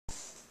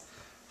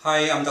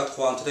Hi, I'm Dr.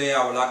 Huang. Today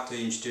I would like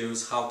to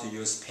introduce how to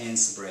use pain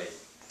spray.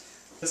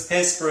 This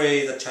pain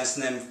spray, the Chinese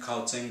name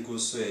called Zhen Gu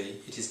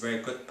Sui. It is a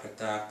very good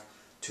product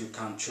to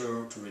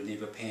control, to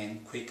relieve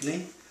pain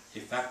quickly,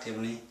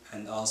 effectively,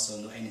 and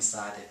also no any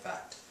side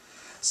effect.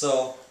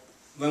 So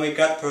when we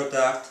get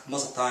product,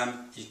 most of the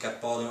time you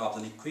get bottle of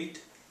the liquid,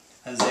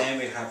 and then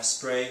we have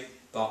spray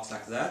box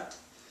like that.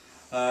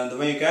 And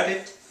when you get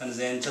it, and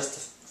then just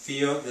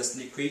fill this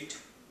liquid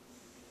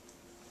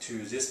to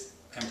this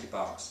empty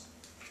box.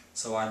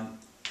 So I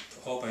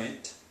open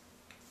it.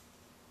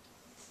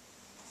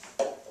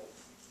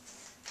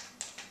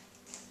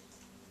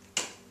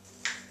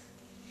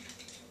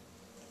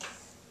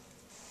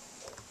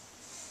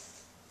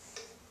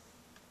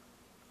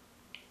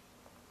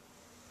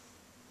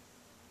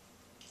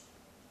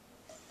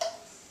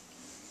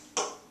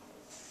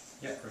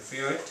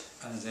 Refill it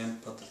and then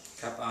put the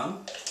cap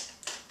on,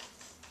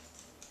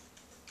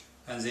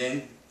 and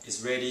then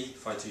it's ready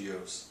for you to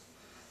use.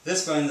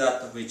 This one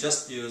that we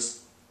just use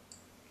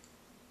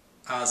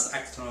as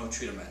external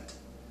treatment,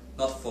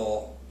 not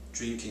for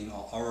drinking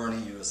or orally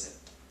use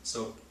it.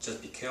 So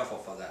just be careful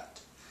for that.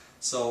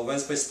 So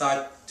once we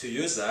start to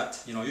use that,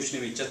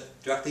 usually we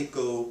just directly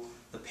go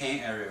the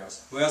pain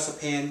areas. Where's the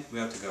pain?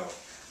 Where to go?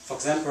 For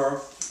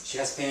example, she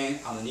has pain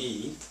on the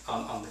knee,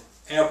 on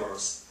the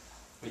elbows.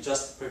 We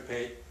just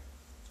prepare.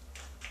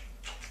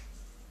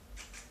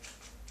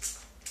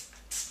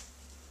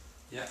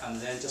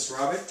 And then just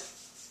rub it.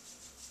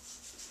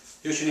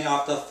 Usually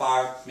after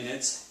 5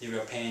 minutes, your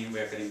pain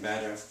will getting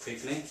better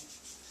quickly.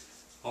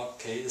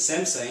 Okay, the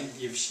same thing,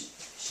 if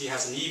she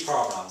has knee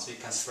problems, we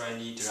can spray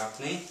knee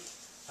directly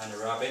and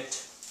rub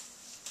it.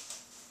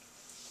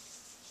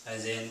 And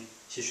then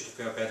she should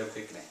feel better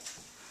quickly.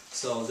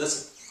 So this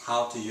is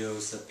how to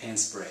use the pain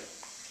spray.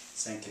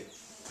 Thank you.